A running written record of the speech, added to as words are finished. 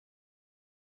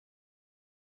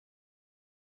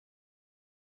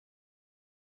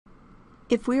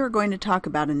If we are going to talk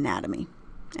about anatomy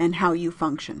and how you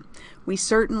function, we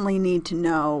certainly need to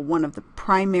know one of the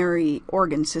primary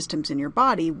organ systems in your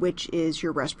body, which is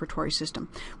your respiratory system.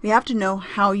 We have to know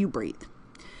how you breathe.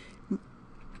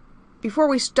 Before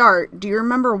we start, do you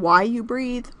remember why you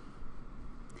breathe?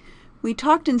 We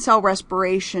talked in cell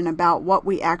respiration about what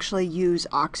we actually use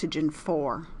oxygen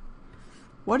for.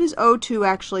 What is O2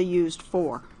 actually used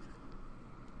for?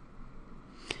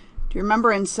 Do you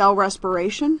remember in cell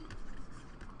respiration?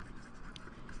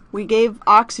 We gave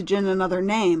oxygen another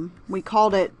name. We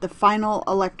called it the final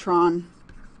electron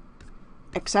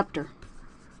acceptor.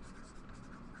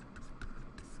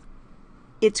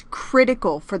 It's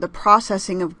critical for the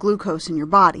processing of glucose in your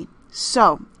body.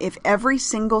 So, if every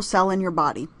single cell in your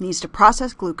body needs to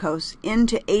process glucose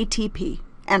into ATP,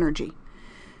 energy,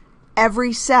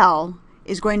 every cell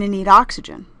is going to need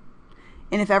oxygen.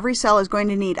 And if every cell is going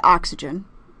to need oxygen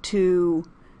to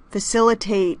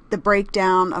facilitate the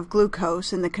breakdown of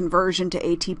glucose and the conversion to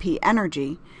ATP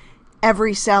energy,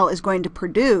 every cell is going to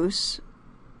produce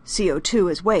CO2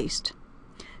 as waste.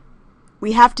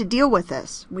 We have to deal with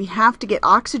this. We have to get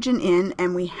oxygen in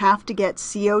and we have to get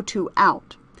CO2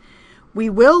 out. We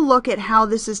will look at how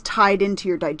this is tied into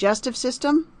your digestive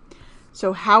system.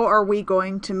 So how are we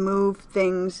going to move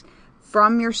things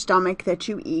from your stomach that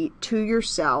you eat to your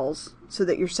cells so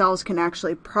that your cells can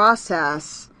actually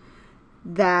process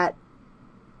that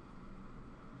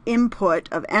input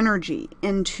of energy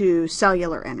into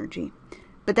cellular energy.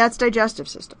 But that's digestive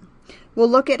system. We'll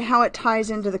look at how it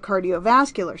ties into the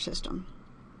cardiovascular system.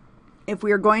 If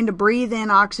we are going to breathe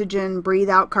in oxygen, breathe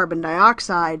out carbon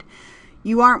dioxide,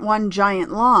 you aren't one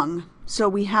giant lung, so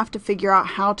we have to figure out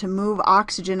how to move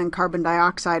oxygen and carbon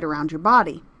dioxide around your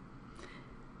body.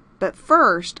 But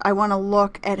first, I want to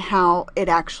look at how it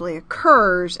actually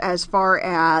occurs as far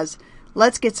as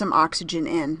let's get some oxygen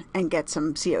in and get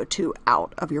some CO2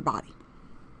 out of your body.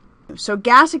 So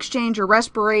gas exchange or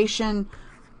respiration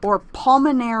or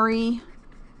pulmonary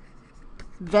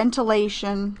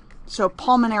ventilation, so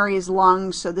pulmonary is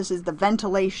lungs, so this is the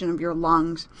ventilation of your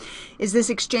lungs, is this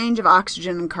exchange of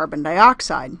oxygen and carbon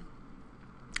dioxide.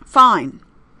 Fine.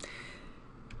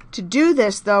 To do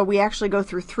this, though, we actually go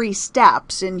through 3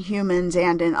 steps in humans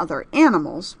and in other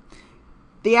animals.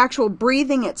 The actual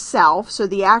breathing itself, so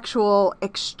the actual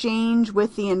exchange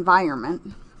with the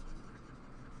environment.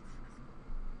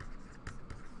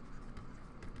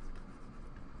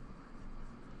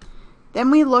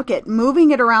 Then we look at moving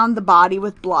it around the body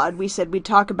with blood. We said we'd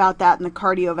talk about that in the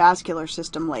cardiovascular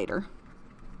system later.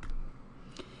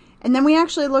 And then we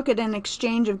actually look at an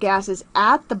exchange of gases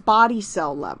at the body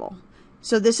cell level.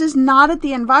 So this is not at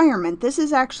the environment. This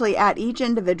is actually at each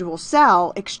individual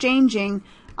cell exchanging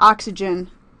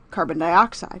oxygen, carbon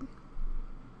dioxide.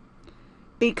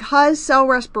 Because cell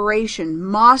respiration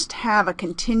must have a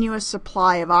continuous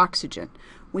supply of oxygen,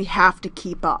 we have to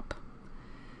keep up.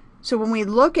 So when we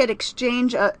look at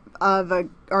exchange of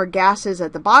our gases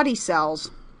at the body cells,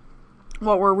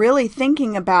 what we're really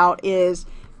thinking about is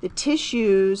the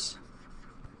tissues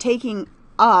taking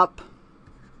up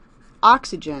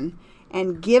oxygen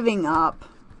and giving up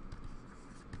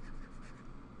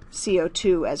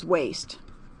CO2 as waste.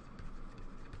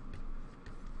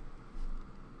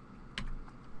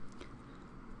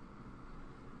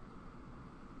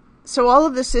 So all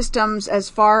of the systems as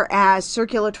far as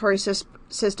circulatory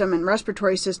system and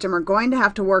respiratory system are going to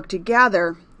have to work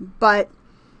together, but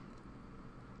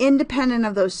independent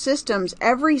of those systems,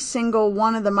 every single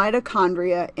one of the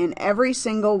mitochondria in every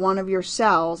single one of your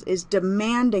cells is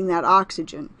demanding that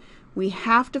oxygen. We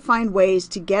have to find ways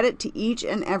to get it to each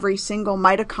and every single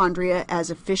mitochondria as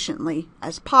efficiently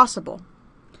as possible.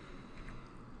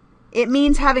 It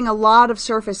means having a lot of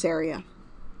surface area.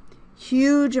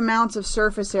 Huge amounts of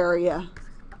surface area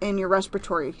in your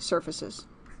respiratory surfaces.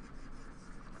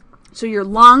 So your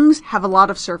lungs have a lot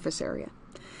of surface area.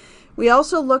 We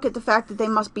also look at the fact that they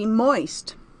must be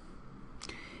moist.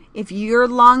 If your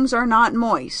lungs are not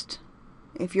moist,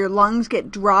 if your lungs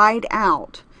get dried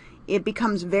out, it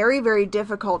becomes very, very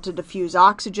difficult to diffuse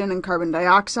oxygen and carbon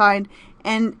dioxide.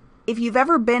 And if you've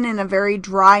ever been in a very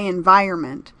dry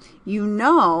environment, you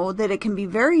know that it can be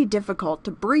very difficult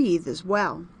to breathe as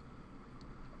well.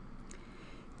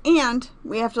 And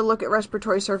we have to look at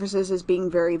respiratory surfaces as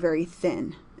being very, very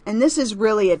thin. And this is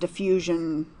really a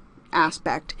diffusion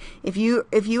aspect. If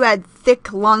you had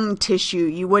thick lung tissue,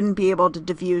 you wouldn't be able to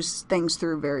diffuse things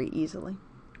through very easily.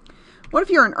 What if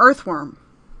you're an earthworm?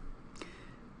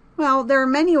 Well, there are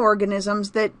many organisms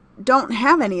that don't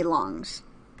have any lungs.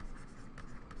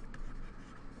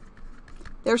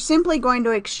 They're simply going to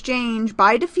exchange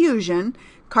by diffusion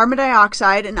carbon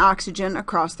dioxide and oxygen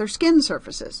across their skin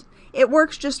surfaces. It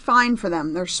works just fine for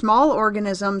them. They're small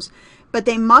organisms, but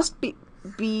they must be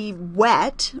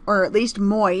wet, or at least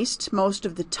moist most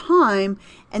of the time,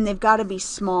 and they've got to be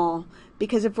small.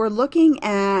 Because if we're looking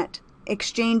at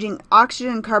exchanging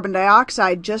oxygen and carbon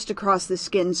dioxide just across the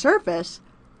skin surface,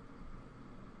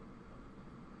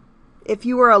 if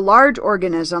you were a large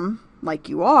organism, like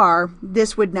you are,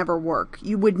 this would never work.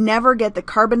 You would never get the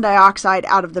carbon dioxide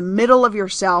out of the middle of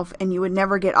yourself, and you would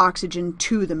never get oxygen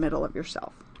to the middle of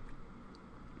yourself.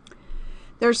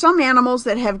 There are some animals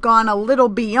that have gone a little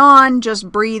beyond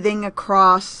just breathing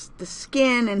across the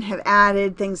skin and have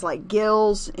added things like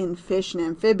gills in fish and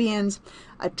amphibians,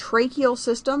 a tracheal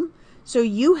system. So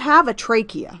you have a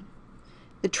trachea.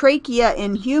 The trachea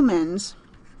in humans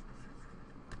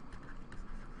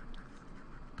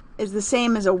is the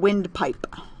same as a windpipe.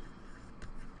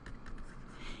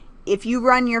 If you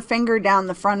run your finger down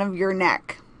the front of your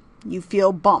neck, you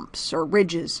feel bumps or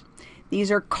ridges. These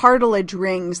are cartilage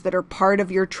rings that are part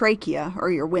of your trachea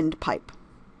or your windpipe.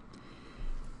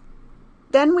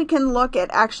 Then we can look at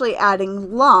actually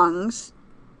adding lungs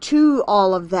to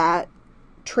all of that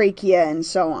trachea and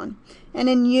so on. And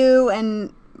in you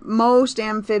and most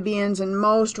amphibians and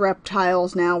most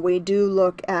reptiles now, we do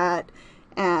look at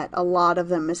a lot of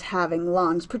them as having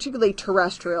lungs, particularly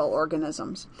terrestrial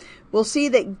organisms. We'll see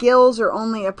that gills are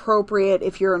only appropriate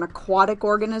if you're an aquatic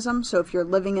organism, so if you're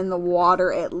living in the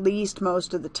water at least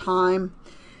most of the time.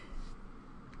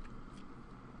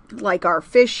 Like our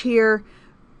fish here,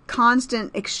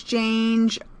 constant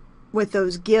exchange with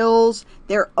those gills.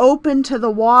 They're open to the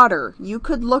water. You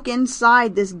could look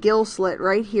inside this gill slit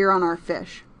right here on our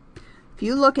fish. If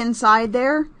you look inside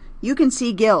there, you can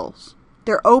see gills.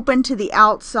 They're open to the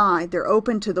outside. They're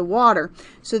open to the water.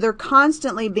 So they're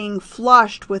constantly being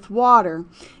flushed with water.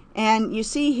 And you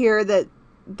see here that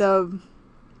the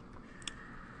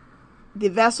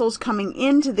vessels coming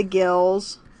into the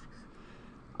gills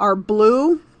are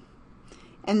blue,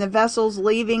 and the vessels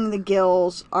leaving the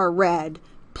gills are red.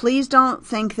 Please don't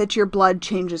think that your blood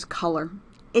changes color.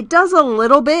 It does a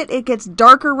little bit. It gets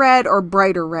darker red or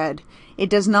brighter red. It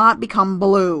does not become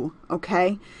blue,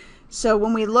 okay? So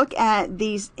when we look at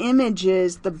these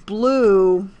images, the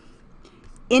blue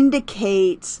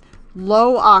indicates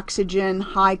low oxygen,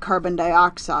 high carbon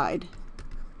dioxide.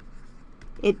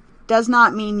 It does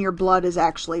not mean your blood is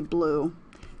actually blue.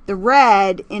 The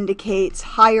red indicates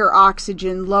higher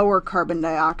oxygen, lower carbon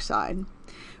dioxide.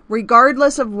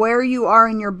 Regardless of where you are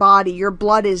in your body, your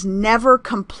blood is never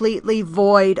completely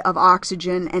void of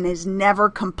oxygen and is never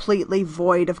completely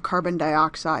void of carbon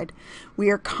dioxide. We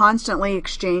are constantly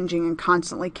exchanging and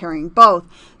constantly carrying both.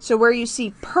 So where you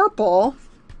see purple,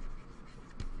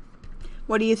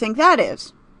 what do you think that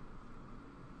is?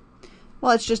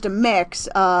 Well, it's just a mix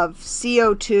of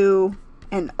CO2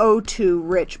 and O2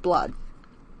 rich blood.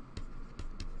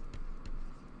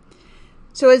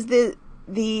 So as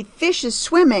the fish is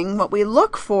swimming, what we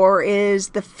look for is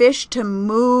the fish to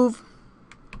move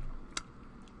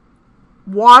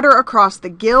water across the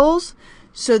gills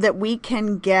so that we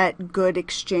can get good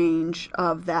exchange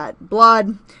of that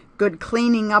blood, good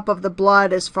cleaning up of the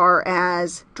blood as far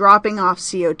as dropping off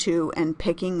CO2 and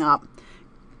picking up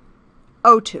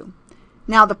O2.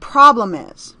 Now the problem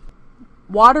is,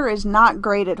 water is not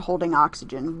great at holding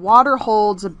oxygen. Water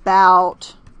holds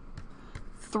about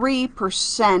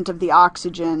 3% of the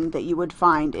oxygen that you would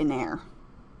find in air.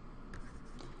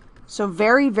 So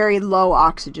very, very low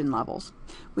oxygen levels.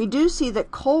 We do see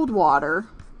that cold water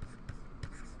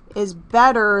is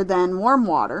better than warm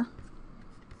water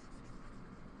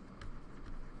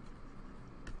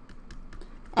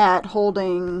at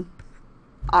holding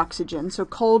oxygen. So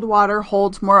cold water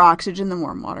holds more oxygen than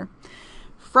warm water.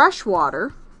 Fresh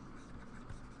water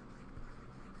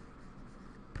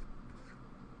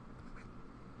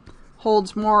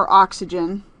holds more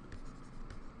oxygen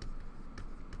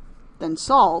than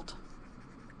salt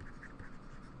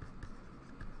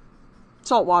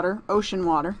water, ocean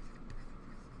water.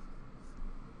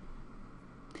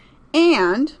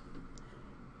 And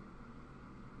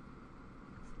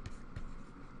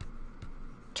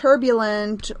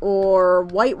turbulent or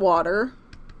white water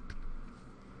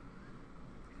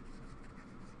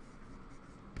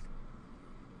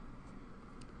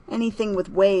anything with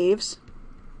waves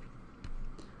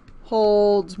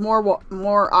holds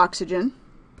more oxygen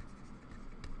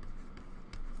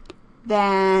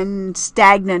than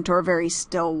stagnant or very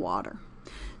still water.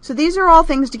 So these are all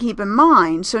things to keep in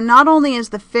mind. So not only is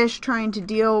the fish trying to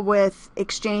deal with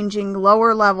exchanging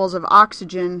lower levels of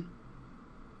oxygen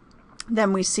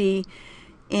than we see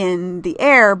in the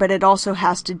air, but it also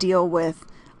has to deal with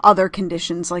other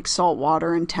conditions like salt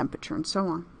water and temperature and so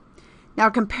on. Now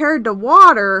compared to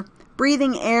water,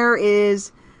 Breathing air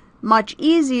is much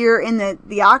easier in that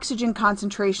the oxygen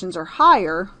concentrations are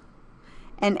higher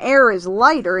and air is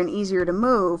lighter and easier to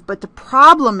move. But the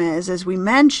problem is, as we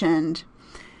mentioned,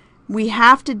 we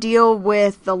have to deal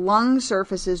with the lung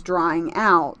surfaces drying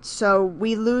out. So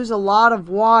we lose a lot of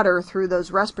water through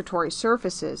those respiratory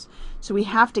surfaces. So we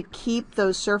have to keep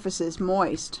those surfaces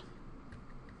moist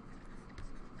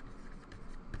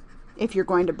if you're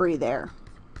going to breathe air.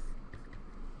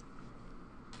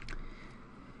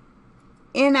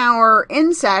 In our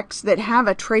insects that have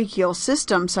a tracheal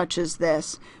system such as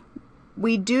this,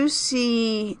 we do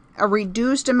see a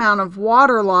reduced amount of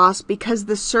water loss because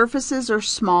the surfaces are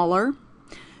smaller.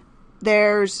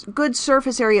 There's good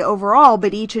surface area overall,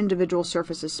 but each individual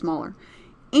surface is smaller.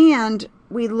 And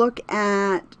we look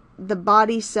at the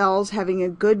body cells having a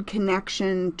good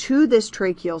connection to this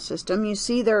tracheal system. You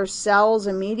see there are cells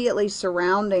immediately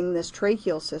surrounding this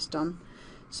tracheal system.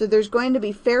 So there's going to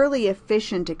be fairly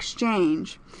efficient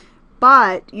exchange.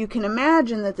 But you can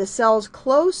imagine that the cells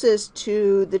closest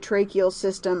to the tracheal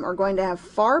system are going to have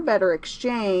far better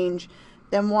exchange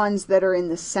than ones that are in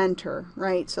the center,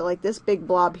 right? So like this big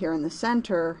blob here in the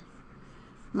center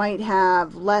might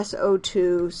have less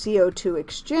O2, CO2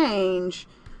 exchange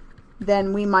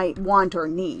than we might want or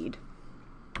need.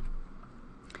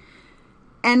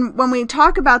 And when we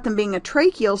talk about them being a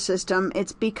tracheal system,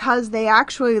 it's because they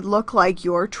actually look like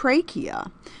your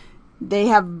trachea. They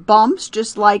have bumps,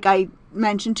 just like I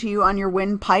mentioned to you on your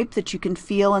windpipe, that you can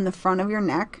feel in the front of your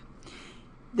neck.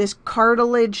 This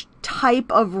cartilage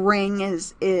type of ring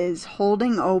is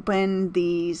holding open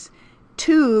these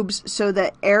tubes so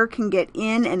that air can get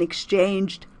in and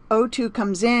exchanged. O2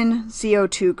 comes in,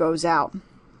 CO2 goes out.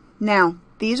 Now,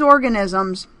 these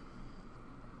organisms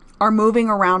are moving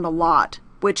around a lot,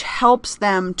 which helps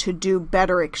them to do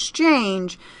better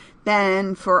exchange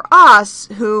than for us,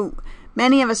 who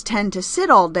many of us tend to sit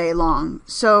all day long.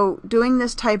 So doing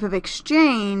this type of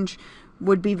exchange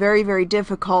would be very, very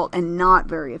difficult and not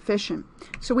very efficient.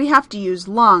 So we have to use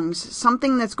lungs,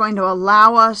 something that's going to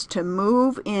allow us to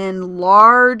move in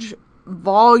large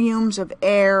volumes of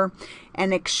air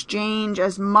and exchange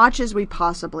as much as we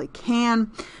possibly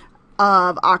can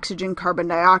of oxygen, carbon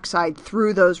dioxide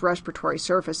through those respiratory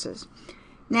surfaces.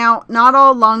 Now, not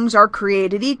all lungs are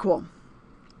created equal.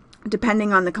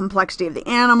 Depending on the complexity of the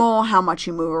animal, how much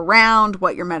you move around,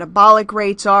 what your metabolic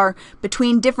rates are,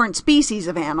 between different species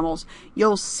of animals,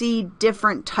 you'll see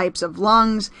different types of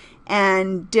lungs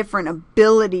and different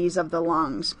abilities of the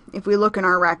lungs. If we look in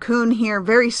our raccoon here,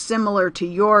 very similar to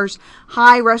yours,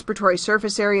 high respiratory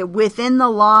surface area within the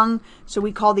lung, so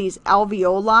we call these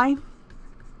alveoli.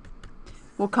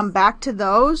 We'll come back to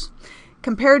those.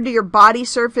 Compared to your body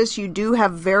surface, you do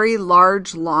have very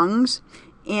large lungs.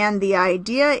 And the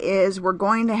idea is we're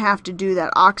going to have to do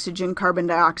that oxygen carbon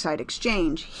dioxide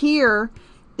exchange. Here,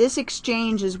 this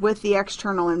exchange is with the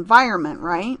external environment,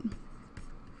 right?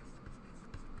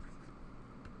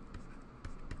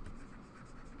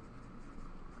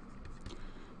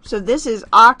 So this is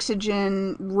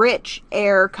oxygen-rich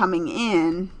air coming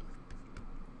in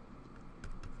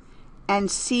and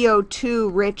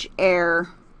CO2-rich air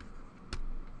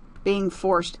being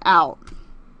forced out.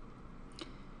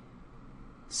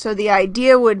 So the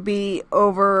idea would be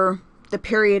over the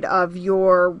period of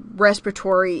your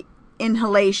respiratory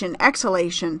inhalation,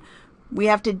 exhalation, we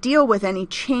have to deal with any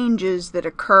changes that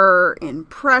occur in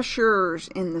pressures,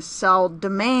 in the cell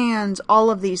demands, all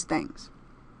of these things.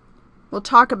 We'll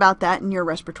talk about that in your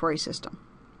respiratory system.